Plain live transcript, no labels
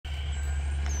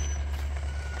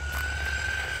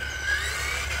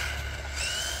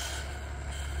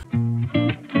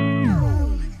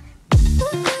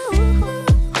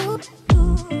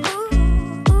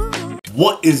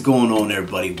What is going on,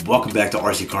 everybody? Welcome back to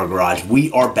RC Car Garage.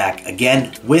 We are back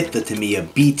again with the Tamiya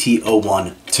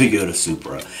BT01 Toyota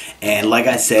Supra. And like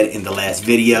I said in the last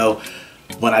video,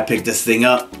 when I picked this thing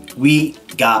up, we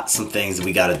got some things that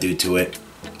we got to do to it.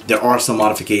 There are some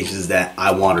modifications that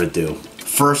I wanted to do.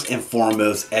 First and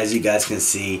foremost, as you guys can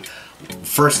see,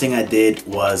 first thing I did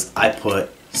was I put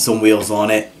some wheels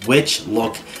on it, which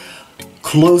look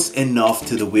close enough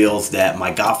to the wheels that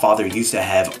my godfather used to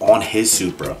have on his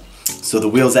Supra. So the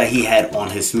wheels that he had on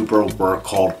his Supra were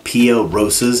called Pio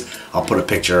Rosas. I'll put a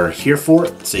picture here for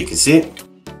it so you can see it.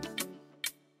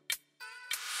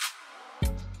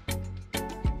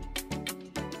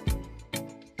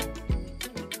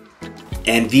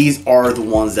 And these are the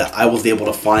ones that I was able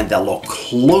to find that look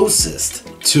closest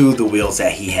to the wheels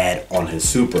that he had on his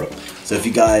Supra. So if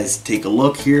you guys take a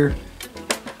look here,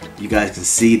 you guys can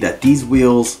see that these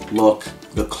wheels look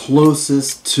the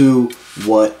closest to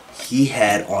what he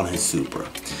had on his Supra.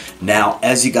 Now,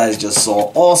 as you guys just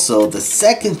saw, also the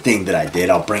second thing that I did,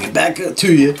 I'll bring it back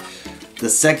to you. The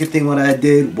second thing what I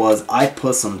did was I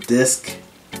put some disc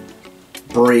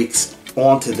brakes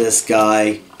onto this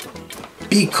guy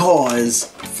because,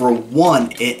 for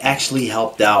one, it actually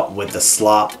helped out with the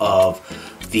slop of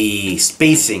the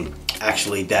spacing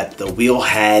actually that the wheel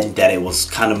had, that it was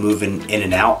kind of moving in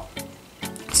and out.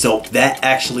 So that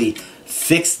actually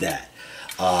fixed that.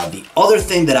 The other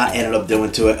thing that I ended up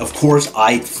doing to it, of course,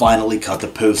 I finally cut the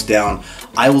post down.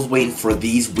 I was waiting for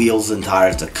these wheels and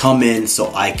tires to come in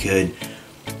so I could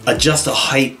adjust the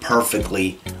height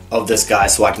perfectly of this guy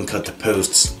so I can cut the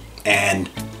posts, and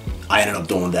I ended up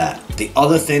doing that. The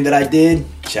other thing that I did,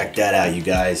 check that out, you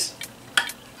guys.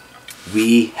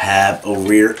 We have a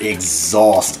rear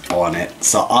exhaust on it.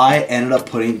 So I ended up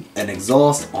putting an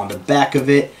exhaust on the back of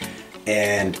it,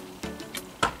 and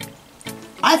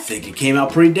I think it came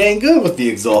out pretty dang good with the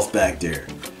exhaust back there.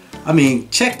 I mean,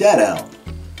 check that out.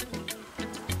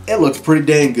 It looks pretty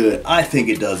dang good. I think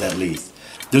it does, at least.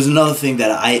 There's another thing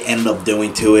that I ended up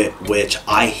doing to it, which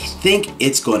I think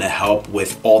it's going to help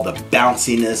with all the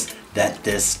bounciness that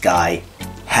this guy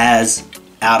has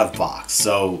out of box.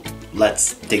 So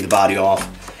let's take the body off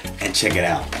and check it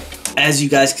out. As you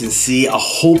guys can see, I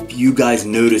hope you guys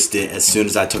noticed it as soon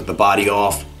as I took the body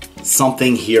off.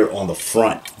 Something here on the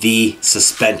front, the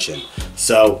suspension.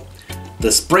 So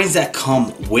the springs that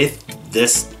come with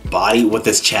this body, with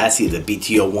this chassis, the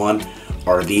BT01,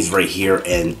 are these right here,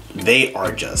 and they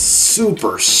are just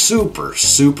super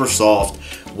soft,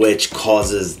 which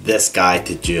causes this guy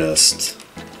to just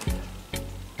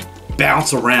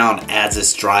bounce around as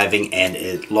it's driving, and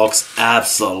it looks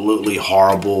absolutely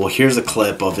horrible. Here's a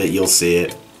clip of it, you'll see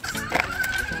it.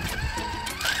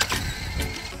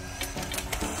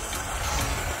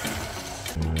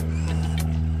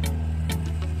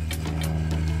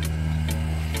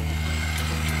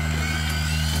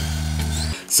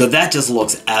 So that just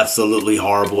looks absolutely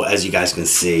horrible, as you guys can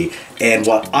see. And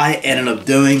what I ended up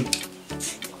doing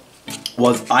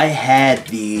was I had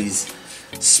these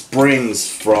springs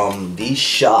from these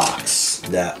shocks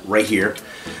that right here.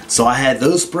 So I had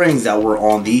those springs that were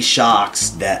on these shocks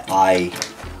that I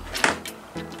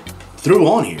threw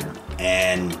on here,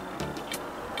 and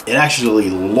it actually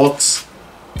looks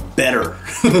better.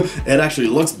 It actually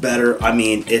looks better. I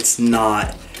mean, it's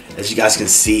not, as you guys can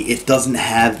see, it doesn't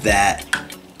have that.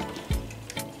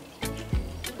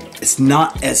 It's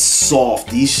not as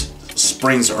soft. These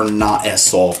springs are not as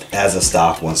soft as a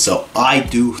stock one. So I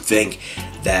do think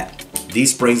that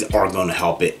these springs are going to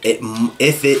help it.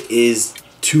 If it is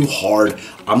too hard,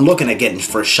 I'm looking at getting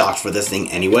first shocks for this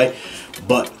thing anyway.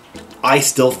 But I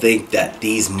still think that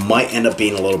these might end up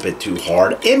being a little bit too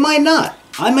hard. It might not.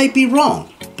 I might be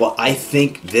wrong. But I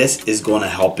think this is going to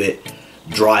help it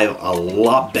drive a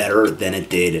lot better than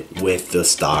it did with the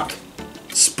stock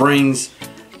springs.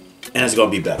 And it's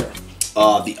going to be better.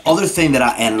 The other thing that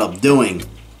I ended up doing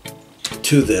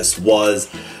to this was,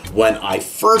 when I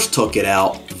first took it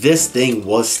out, this thing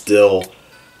was still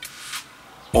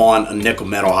on a nickel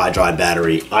metal hydride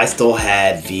battery. I still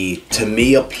had the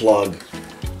Tamiya plug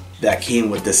that came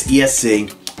with this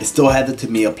ESC. It still had the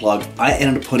Tamiya plug. I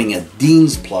ended up putting a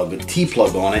Dean's plug, a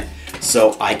T-plug on it,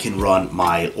 so I can run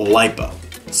my LiPo.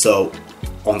 So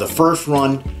on the first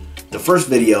run, the first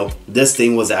video, this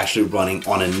thing was actually running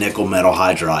on a nickel metal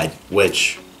hydride,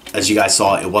 which, as you guys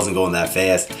saw, it wasn't going that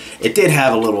fast. It did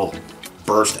have a little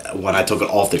burst when I took it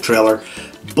off the trailer,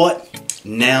 but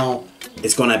now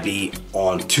it's going to be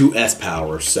on 2S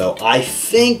power. So I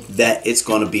think that it's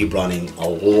going to be running a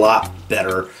lot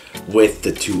better with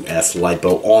the 2S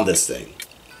LiPo on this thing.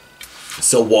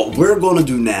 So what we're going to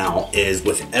do now is,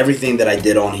 with everything that I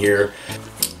did on here,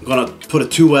 I'm gonna put a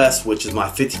 2S, which is my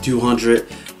 5200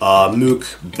 Mook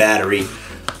battery.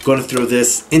 Going to throw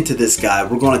this into this guy.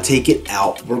 We're going to take it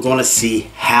out. We're going to see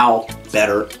how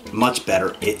much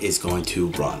better it is going to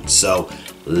run. So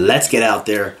let's get out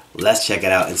there. Let's check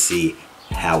it out and see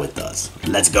how it does.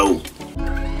 Let's go.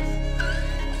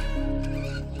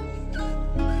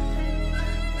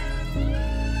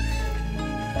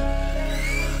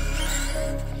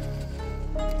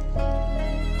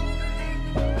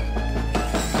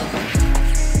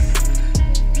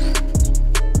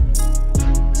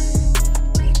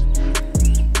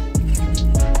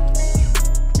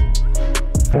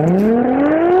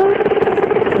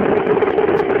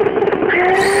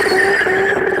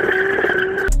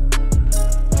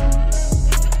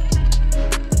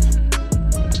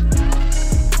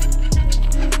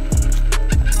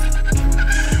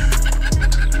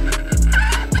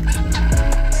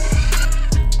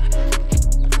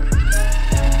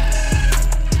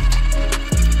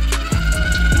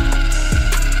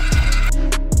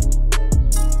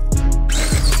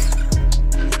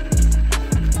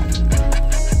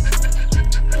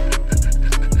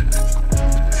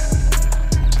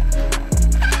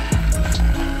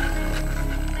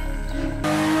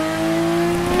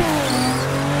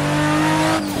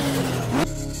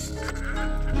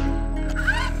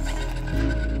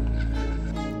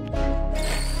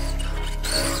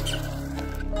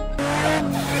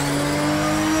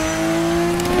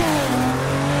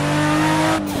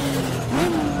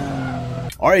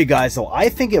 Alright guys, so I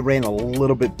think it ran a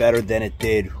little bit better than it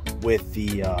did with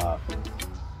the,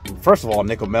 first of all,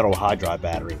 nickel metal high drive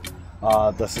battery.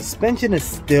 The suspension is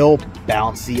still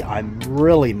bouncy. I'm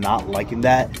really not liking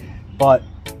that, but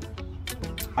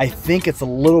I think it's a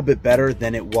little bit better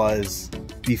than it was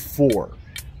before.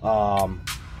 I'm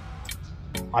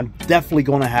definitely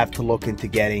going to have to look into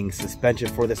getting suspension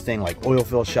for this thing, like oil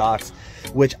fill shocks,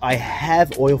 which I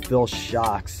have oil fill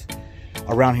shocks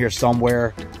around here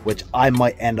somewhere, which I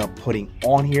might end up putting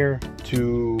on here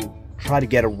to try to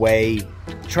get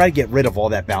rid of all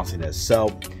that bounciness.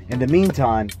 So in the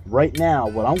meantime, right now,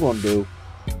 what I'm going to do,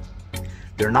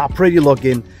 they're not pretty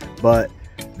looking, but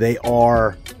they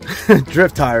are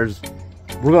drift tires.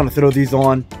 We're going to throw these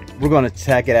on. We're going to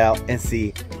check it out and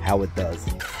see how it does.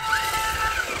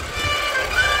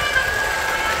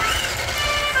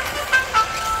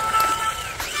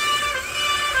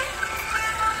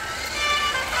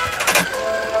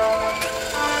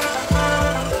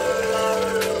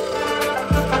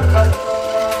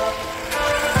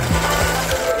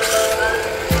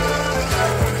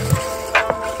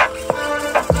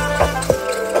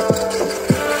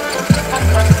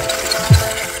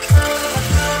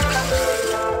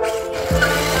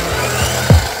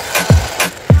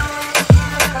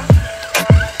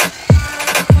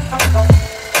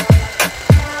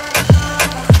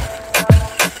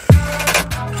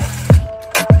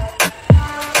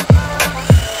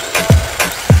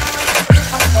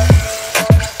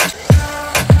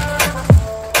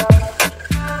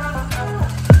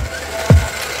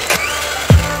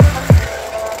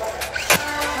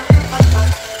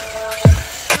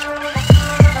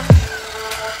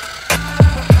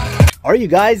 Alright you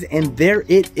guys, and there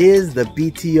it is, the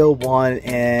BT01,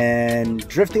 and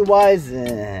drifting wise,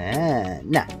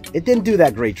 nah, it didn't do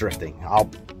that great drifting. I'll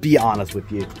be honest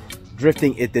with you.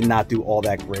 Drifting, it did not do all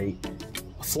that great.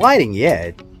 Sliding,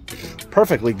 yeah,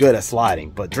 perfectly good at sliding,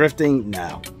 but drifting,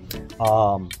 no.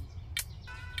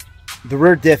 The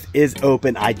rear diff is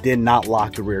open. I did not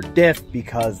lock the rear diff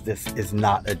because this is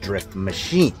not a drift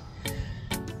machine.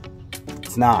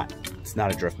 It's not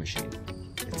a drift machine.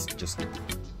 It's just a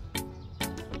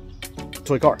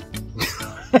toy car.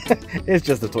 It's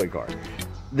just a toy car.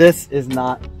 This is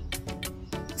not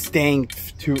staying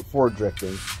for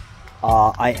drifting.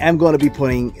 I am going to be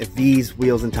putting these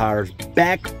wheels and tires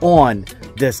back on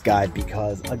this guy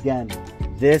because, again,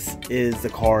 this is the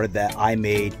car that I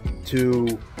made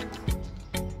to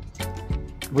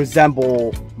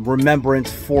resemble remembrance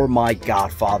for my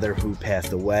godfather who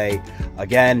passed away.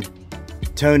 Again,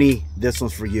 Tony, this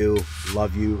one's for you.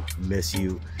 Love you, miss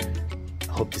you.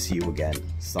 Hope to see you again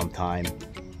sometime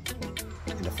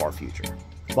in the far future.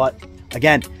 But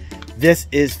again, this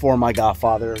is for my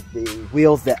godfather. The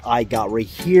wheels that I got right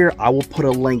here, I will put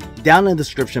a link down in the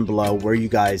description below where you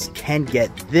guys can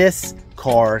get this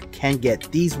car, can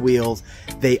get these wheels.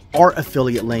 They are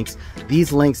affiliate links.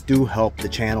 These links do help the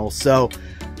channel, so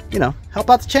you know, help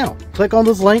out the channel. Click on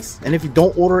those links, and if you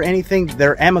don't order anything,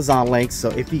 they're Amazon links. So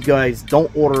if you guys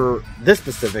don't order this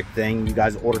specific thing, you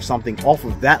guys order something off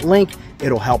of that link,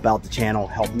 it'll help out the channel,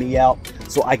 help me out,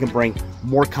 so I can bring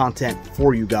more content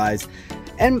for you guys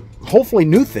and hopefully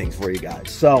new things for you guys.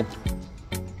 So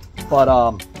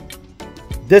But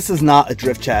this is not a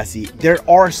drift chassis. There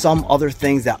are some other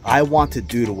things that I want to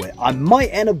do to it. I might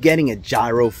end up getting a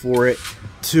gyro for it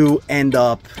to end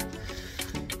up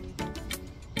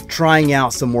trying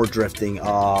out some more drifting.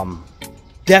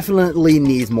 Definitely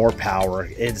needs more power.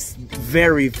 It's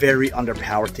very, very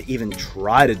underpowered to even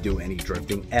try to do any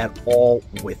drifting at all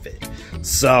with it.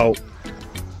 So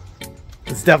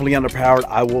it's definitely underpowered.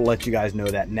 I will let you guys know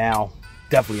that now.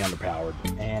 Definitely underpowered.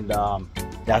 And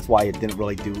that's why it didn't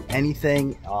really do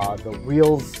anything. The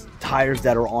wheels, tires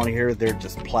that are on here, they're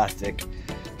just plastic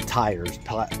tires.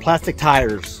 Plastic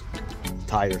tires.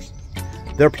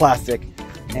 They're plastic.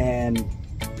 And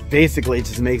basically it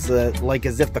just makes it like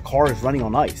as if the car is running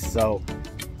on ice. So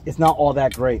it's not all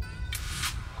that great.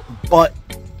 But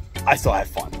I still had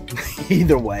fun.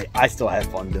 Either way, I still had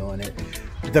fun doing it.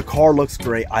 The car looks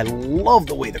great. I love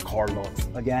the way the car looks.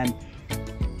 Again,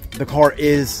 the car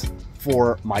is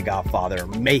for my godfather.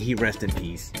 May he rest in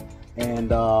peace. And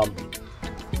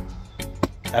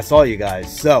that's all, you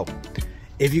guys. So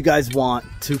if you guys want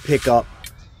to pick up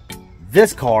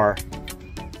this car,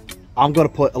 I'm going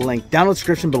to put a link down in the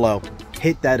description below.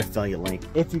 Hit that affiliate link.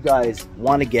 If you guys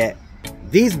want to get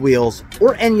these wheels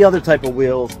or any other type of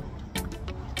wheels,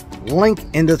 link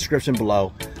in the description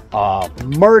below.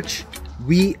 Merch,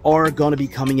 we are going to be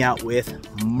coming out with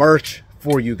merch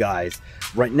for you guys.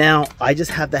 Right now, I just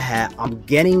have the hat. I'm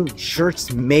getting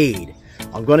shirts made.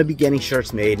 I'm going to be getting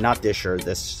shirts made. Not this shirt.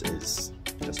 This is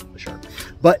just a shirt.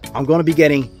 But I'm going to be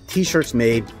getting t-shirts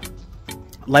made.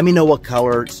 Let me know what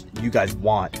colors you guys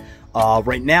want.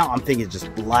 Right now, I'm thinking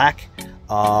just black,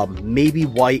 maybe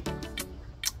white.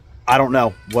 I don't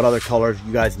know what other colors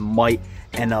you guys might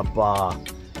end up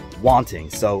wanting.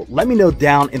 So let me know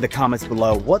down in the comments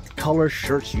below what color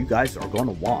shirts you guys are going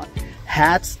to want.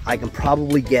 Hats, I can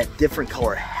probably get different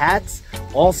color hats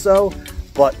also,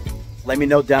 but let me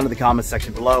know down in the comment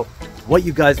section below what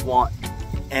you guys want,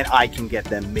 and I can get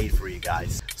them made for you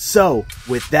guys. So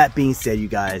with that being said, you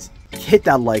guys, hit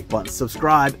that like button,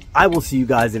 subscribe. I will see you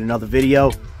guys in another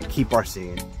video. Keep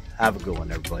RCing. Have a good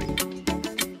one, everybody.